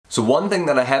So one thing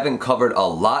that I haven't covered a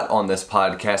lot on this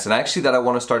podcast, and actually that I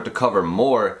want to start to cover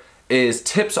more, is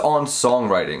tips on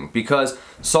songwriting. Because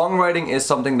songwriting is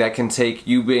something that can take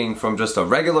you being from just a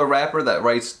regular rapper that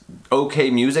writes okay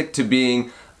music to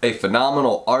being a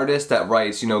phenomenal artist that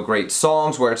writes, great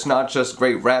songs where it's not just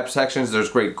great rap sections, there's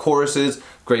great choruses,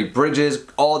 great bridges,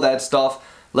 all that stuff.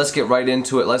 Let's get right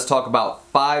into it. Let's talk about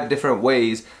 5 different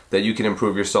ways that you can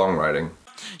improve your songwriting.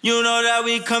 You know that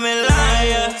we coming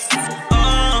liar.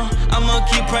 I'ma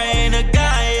keep praying to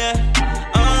Gaia.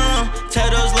 Tell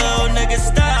those little niggas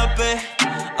stop it.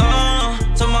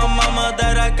 Tell my mama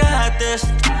that I got this.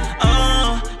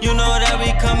 You know that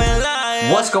we coming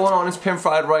liar. What's going on? It's Pimp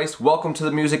Fried Rice. Welcome to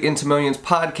the Music into Millions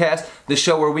podcast, the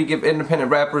show where we give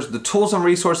independent rappers the tools and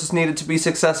resources needed to be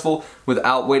successful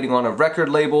without waiting on a record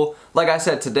label. Like I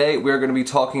said, today we're going to be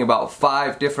talking about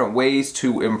 5 different ways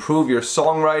to improve your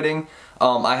songwriting.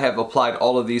 I have applied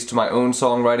all of these to my own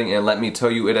songwriting, and let me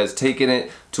tell you, it has taken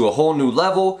it to a whole new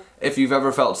level. If you've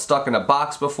ever felt stuck in a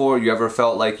box before, you ever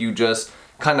felt like you just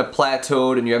kind of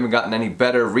plateaued and you haven't gotten any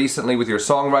better recently with your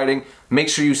songwriting, make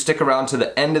sure you stick around to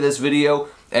the end of this video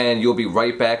and you'll be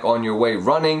right back on your way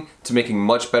running to making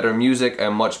much better music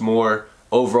and much more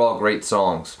overall great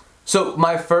songs. So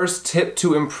my first tip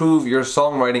to improve your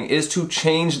songwriting is to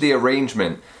change the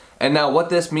arrangement. And now what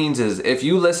this means is, if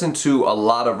you listen to a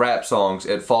lot of rap songs,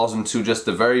 it falls into just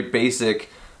the very basic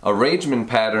arrangement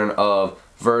pattern of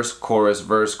verse, chorus,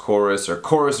 or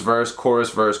chorus, verse,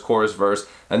 chorus, verse,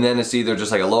 and then it's either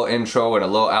just like a little intro and a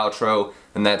little outro,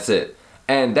 and that's it.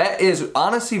 And that is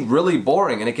honestly really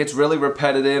boring, and it gets really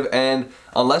repetitive, and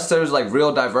unless there's like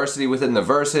real diversity within the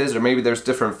verses, or maybe there's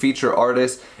different feature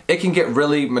artists, it can get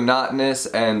really monotonous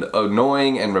and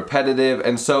annoying and repetitive.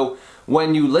 And so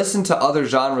when you listen to other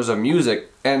genres of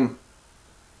music, and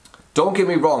don't get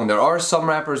me wrong, there are some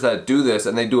rappers that do this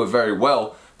and they do it very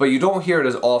well, but you don't hear it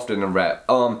as often in rap.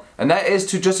 And that is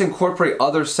to just incorporate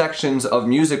other sections of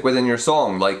music within your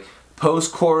song, like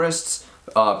post-chorus,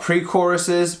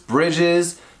 pre-choruses,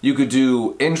 bridges. You could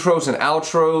do intros and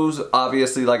outros,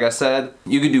 obviously, like I said.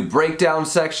 You could do breakdown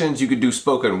sections, you could do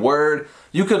spoken word.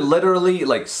 You could literally,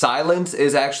 like, silence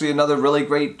is actually another really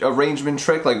great arrangement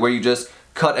trick, like where you just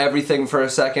cut everything for a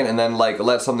second and then like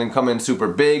let something come in super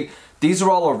big. These are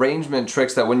all arrangement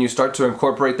tricks that when you start to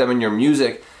incorporate them in your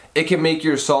music, it can make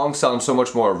your song sound so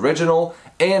much more original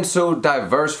and so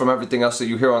diverse from everything else that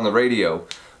you hear on the radio.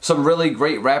 Some really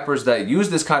great rappers that use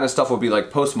this kind of stuff will be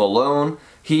like Post Malone.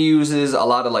 He uses a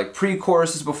lot of like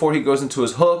pre-choruses before he goes into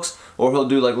his hooks, or he'll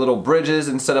do like little bridges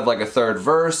instead of like a third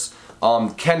verse.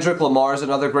 Kendrick Lamar is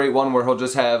another great one where he'll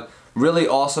just have really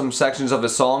awesome sections of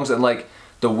his songs, and like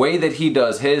the way that he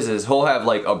does his is he'll have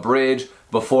like a bridge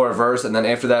before a verse, and then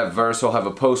after that verse he'll have a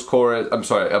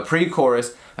a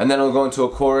pre-chorus, and then it'll go into a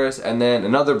chorus, and then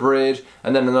another bridge,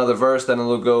 and then another verse, then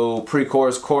it'll go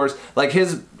pre-chorus, chorus. Like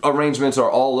his arrangements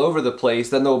are all over the place.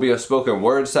 Then there'll be a spoken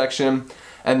word section,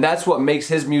 and that's what makes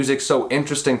his music so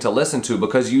interesting to listen to,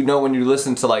 because when you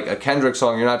listen to like a Kendrick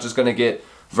song, you're not just gonna get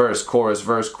verse,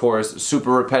 chorus, super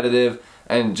repetitive,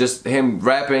 and just him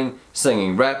rapping,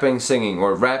 singing,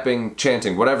 or rapping,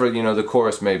 chanting, whatever the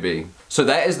chorus may be. So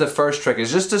that is the first trick,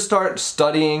 is just to start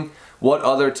studying what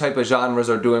other type of genres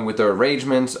are doing with their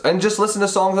arrangements, and just listen to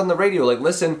songs on the radio. Like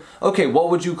listen, okay, what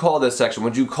would you call this section?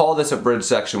 Would you call this a bridge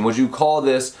section? Would you call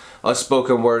this a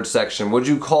spoken word section? Would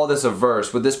you call this a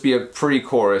verse? Would this be a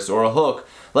pre-chorus or a hook?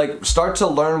 Like start to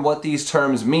learn what these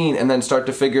terms mean, and then start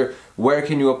to figure where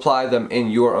can you apply them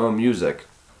in your own music.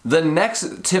 The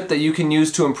next tip that you can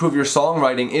use to improve your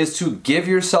songwriting is to give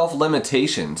yourself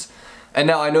limitations. And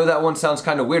now I know that one sounds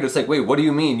kind of weird. It's like, wait, what do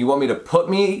you mean? You want me to put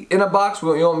me in a box? You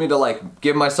want me to like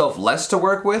give myself less to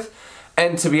work with?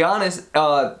 And to be honest,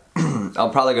 I'm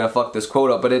probably gonna fuck this quote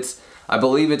up, but I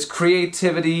believe it's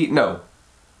creativity. No.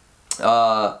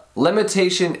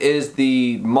 Limitation is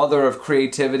the mother of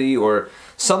creativity, or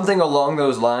something along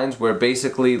those lines, where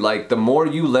basically like the more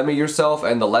you limit yourself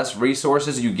and the less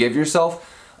resources you give yourself,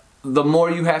 the more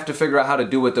you have to figure out how to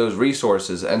do with those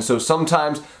resources. And so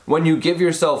sometimes when you give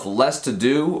yourself less to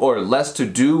do,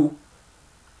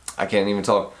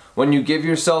 when you give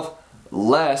yourself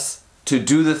less to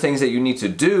do the things that you need to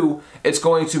do, it's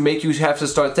going to make you have to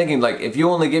start thinking, like if you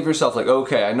only give yourself like,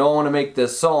 okay, I know I want to make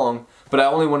this song, but I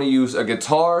only want to use a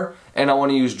guitar and I want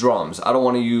to use drums. I don't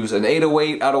want to use an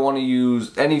 808, I don't want to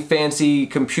use any fancy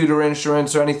computer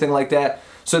instruments or anything like that.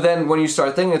 So then when you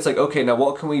start thinking, it's like, okay, now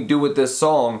what can we do with this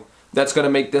song that's going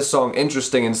to make this song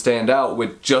interesting and stand out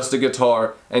with just a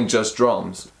guitar and just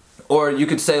drums? Or you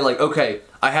could say like, okay,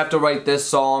 I have to write this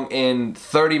song in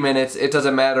 30 minutes. It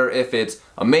doesn't matter if it's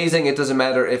amazing. It doesn't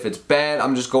matter if it's bad.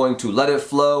 I'm just going to let it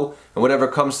flow. And whatever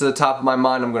comes to the top of my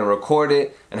mind, I'm going to record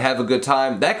it and have a good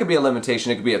time. That could be a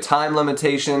limitation. It could be a time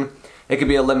limitation. It could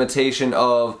be a limitation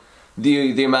of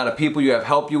the amount of people you have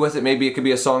help you with it. Maybe it could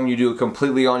be a song you do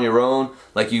completely on your own.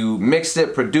 Like you mixed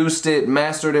it, produced it,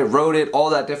 mastered it, wrote it, all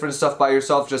that different stuff by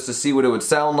yourself just to see what it would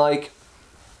sound like.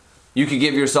 You could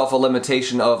give yourself a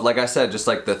limitation of, like I said, just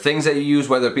like the things that you use,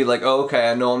 whether it be like, oh, okay,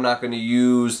 I know I'm not going to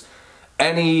use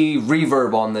any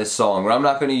reverb on this song, or I'm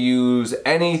not going to use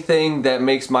anything that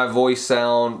makes my voice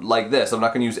sound like this. I'm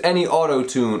not going to use any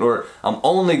auto-tune, or I'm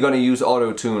only going to use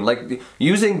auto-tune. Like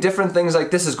using different things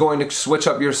like this is going to switch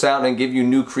up your sound and give you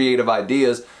new creative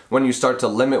ideas when you start to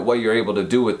limit what you're able to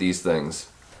do with these things.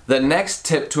 The next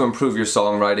tip to improve your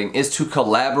songwriting is to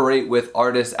collaborate with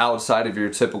artists outside of your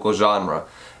typical genre.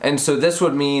 And so this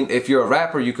would mean if you're a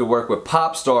rapper, you could work with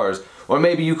pop stars, or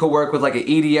maybe you could work with like an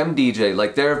EDM DJ.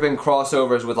 Like there have been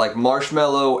crossovers with like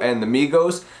Marshmello and the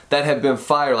Migos that have been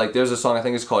fire. Like there's a song, I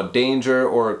think it's called Danger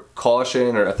or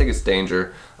Caution, or I think it's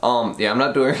Danger. Yeah, I'm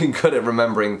not doing good at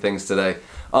remembering things today.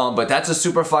 But that's a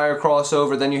super fire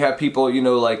crossover. Then you have people, you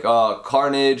know, like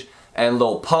Carnage and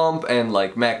Lil Pump and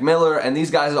like Mac Miller, and these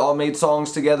guys all made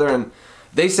songs together, and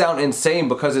they sound insane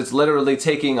because it's literally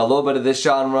taking a little bit of this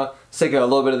genre, taking a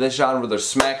little bit of this genre, they're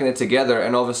smacking it together,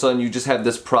 and all of a sudden you just have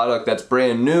this product that's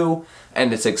brand new,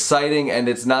 and it's exciting, and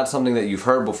it's not something that you've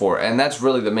heard before, and that's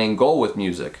really the main goal with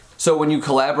music. So when you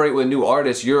collaborate with new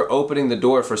artists, you're opening the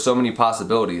door for so many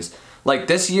possibilities. Like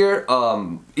this year,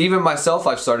 even myself,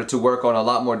 I've started to work on a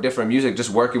lot more different music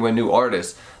just working with new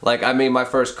artists. Like I made my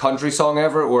first country song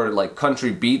ever, or like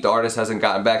country beat. The artist hasn't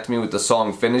gotten back to me with the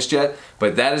song finished yet,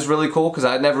 but that is really cool because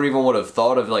I never even would have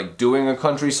thought of like doing a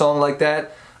country song like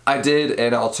that. I did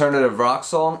an alternative rock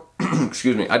song,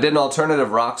 excuse me, I did an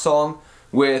alternative rock song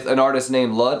with an artist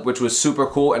named Lud, which was super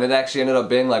cool, and it actually ended up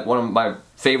being like one of my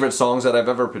favorite songs that I've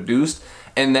ever produced.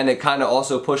 And then it kind of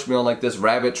also pushed me on like this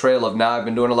rabbit trail of now I've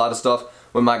been doing a lot of stuff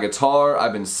with my guitar.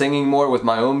 I've been singing more with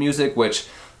my own music, which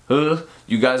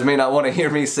you guys may not want to hear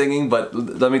me singing, but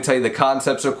let me tell you, the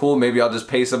concepts are cool. Maybe I'll just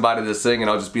pay somebody to sing and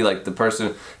I'll just be like the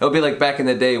person. It'll be like back in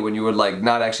the day when you would like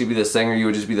not actually be the singer, you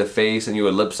would just be the face and you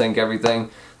would lip sync everything.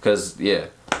 Cause yeah,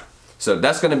 so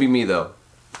that's gonna be me though.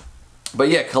 But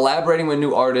yeah, collaborating with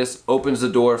new artists opens the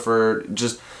door for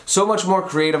just so much more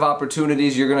creative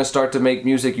opportunities. You're going to start to make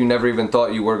music you never even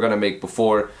thought you were going to make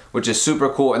before, which is super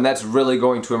cool, and that's really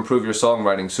going to improve your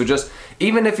songwriting. So just,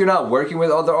 even if you're not working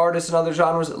with other artists in other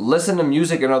genres, listen to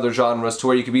music in other genres to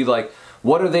where you could be like,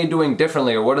 what are they doing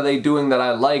differently, or what are they doing that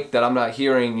I like that I'm not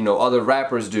hearing, you know, other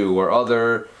rappers do or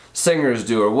other singers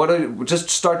do, or just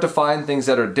start to find things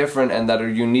that are different and that are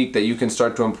unique that you can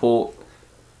start to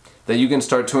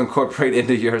incorporate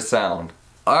into your sound.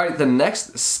 Alright, the next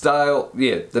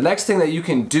thing that you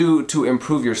can do to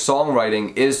improve your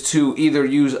songwriting is to either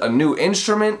use a new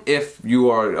instrument if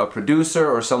you are a producer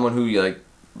or someone who like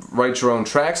writes your own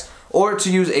tracks, or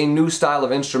to use a new style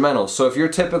of instrumental. So if you're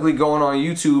typically going on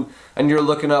YouTube and you're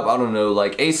looking up, I don't know,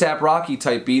 like A$AP Rocky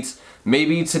type beats,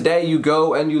 maybe today you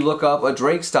go and you look up a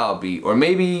Drake style beat, or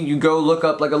maybe you go look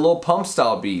up like a Lil Pump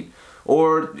style beat,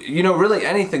 or, you know, really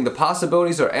anything. The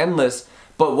possibilities are endless,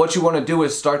 but what you want to do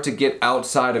is start to get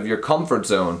outside of your comfort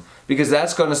zone, because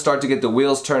that's going to start to get the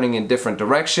wheels turning in different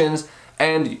directions.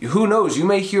 And who knows, you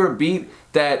may hear a beat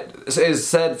that is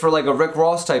said for like a Rick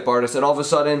Ross type artist, and all of a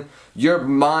sudden your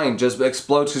mind just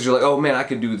explodes because you're like, oh man, I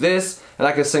can do this, and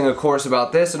I can sing a chorus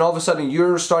about this, and all of a sudden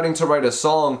you're starting to write a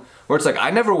song where it's like,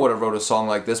 I never would have wrote a song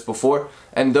like this before.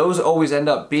 And those always end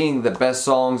up being the best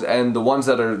songs and the ones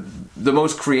that are the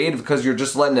most creative, because you're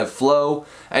just letting it flow,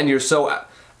 and you're so...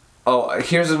 Oh,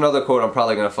 here's another quote I'm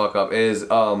probably gonna fuck up, is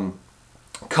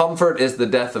comfort is the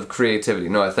death of creativity.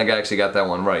 No, I think I actually got that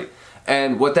one right.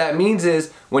 And what that means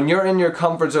is, when you're in your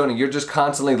comfort zone and you're just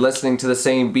constantly listening to the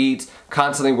same beats,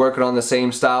 constantly working on the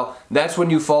same style, that's when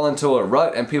you fall into a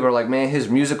rut and people are like, man, his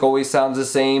music always sounds the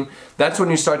same. That's when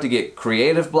you start to get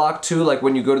creative block too. Like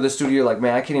when you go to the studio, you're like,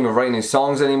 man, I can't even write any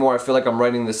songs anymore. I feel like I'm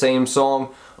writing the same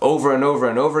song over and over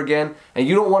and over again. And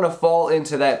you don't want to fall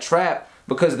into that trap,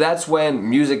 because that's when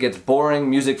music gets boring.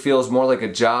 Music feels more like a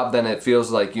job than it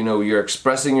feels like, you know, you're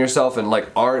expressing yourself in like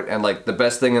art and like the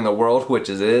best thing in the world, which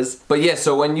it is. But yeah,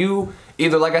 so when you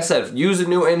either, like I said, use a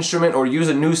new instrument or use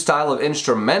a new style of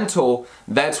instrumental,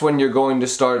 that's when you're going to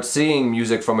start seeing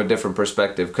music from a different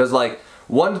perspective. Because like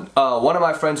one of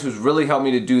my friends who's really helped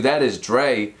me to do that is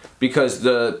Dre, because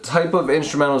the type of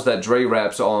instrumentals that Dre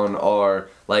raps on are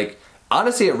like,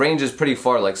 honestly, it ranges pretty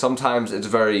far. Like sometimes it's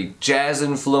very jazz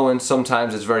influenced,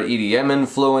 sometimes it's very EDM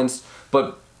influenced,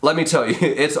 but let me tell you,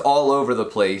 it's all over the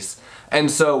place. And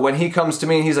so when he comes to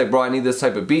me and he's like, bro, I need this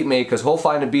type of beat made, because he'll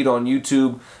find a beat on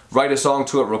YouTube, write a song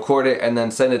to it, record it, and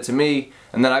then send it to me.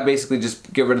 And then I basically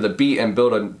just get rid of the beat and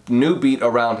build a new beat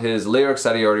around his lyrics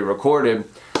that he already recorded.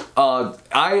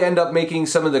 I end up making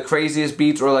some of the craziest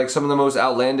beats, or like some of the most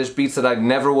outlandish beats that I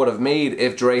never would have made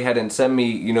if Dre hadn't sent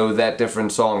me, you know, that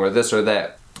different song or this or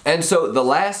that. And so the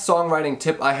last songwriting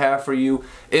tip I have for you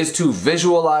is to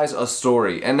visualize a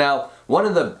story. And now, one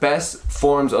of the best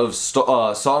forms of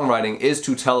songwriting is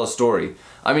to tell a story.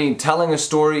 I mean, telling a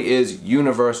story is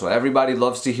universal. Everybody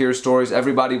loves to hear stories.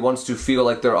 Everybody wants to feel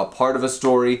like they're a part of a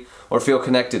story or feel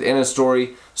connected in a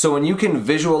story. So when you can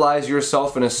visualize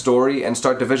yourself in a story and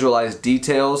start to visualize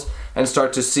details and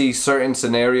start to see certain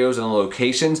scenarios and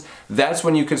locations, that's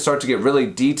when you can start to get really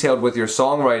detailed with your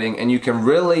songwriting, and you can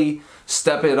really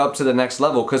step it up to the next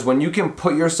level. Because when you can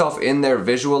put yourself in there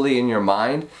visually in your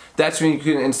mind, that's when you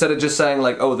can, instead of just saying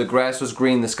like, oh, the grass was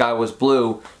green, the sky was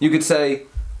blue, you could say,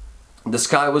 the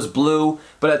sky was blue,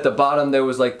 but at the bottom there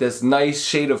was like this nice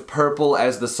shade of purple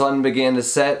as the sun began to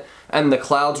set, and the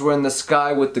clouds were in the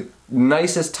sky with the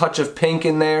nicest touch of pink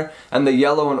in there, and the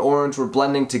yellow and orange were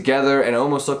blending together and it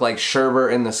almost looked like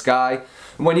sherbet in the sky.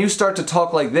 When you start to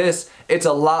talk like this, it's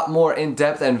a lot more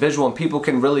in-depth and visual, and people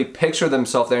can really picture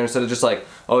themselves there instead of just like,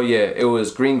 oh yeah, it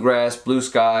was green grass, blue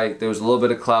sky, there was a little bit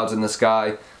of clouds in the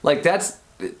sky. Like that's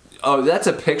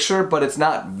a picture, but it's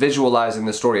not visualizing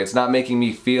the story. It's not making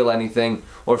me feel anything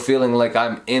or feeling like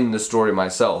I'm in the story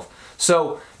myself.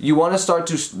 So you want to start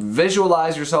to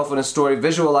visualize yourself in a story,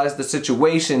 visualize the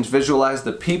situations, visualize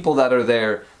the people that are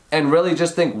there, and really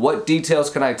just think, what details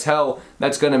can I tell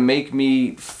that's going to make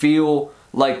me feel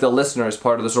like the listener is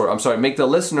part of the story. I'm sorry, make the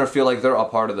listener feel like they're a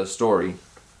part of the story.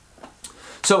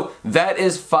 So that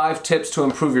is 5 tips to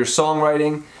improve your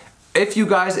songwriting. If you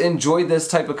guys enjoyed this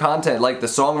type of content, like the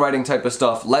songwriting type of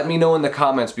stuff, let me know in the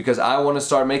comments, because I want to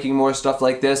start making more stuff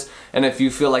like this. And if you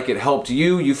feel like it helped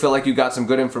you, you feel like you got some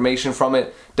good information from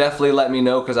it, definitely let me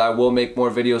know, because I will make more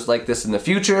videos like this in the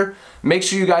future. Make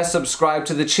sure you guys subscribe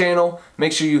to the channel.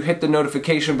 Make sure you hit the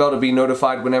notification bell to be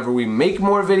notified whenever we make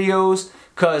more videos,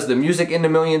 because the Music Into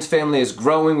Millions family is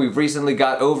growing. We've recently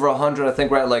got over 100. I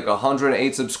think we're at like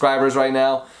 108 subscribers right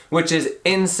now, which is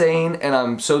insane, and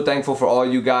I'm so thankful for all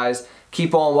you guys.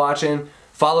 Keep on watching.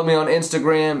 Follow me on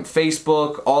Instagram,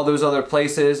 Facebook, all those other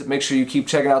places. Make sure you keep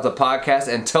checking out the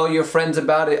podcast and tell your friends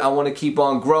about it. I want to keep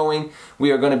on growing.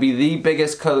 We are going to be the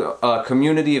biggest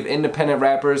community of independent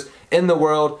rappers in the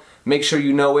world. Make sure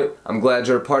you know it. I'm glad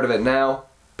you're a part of it now.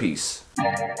 Peace.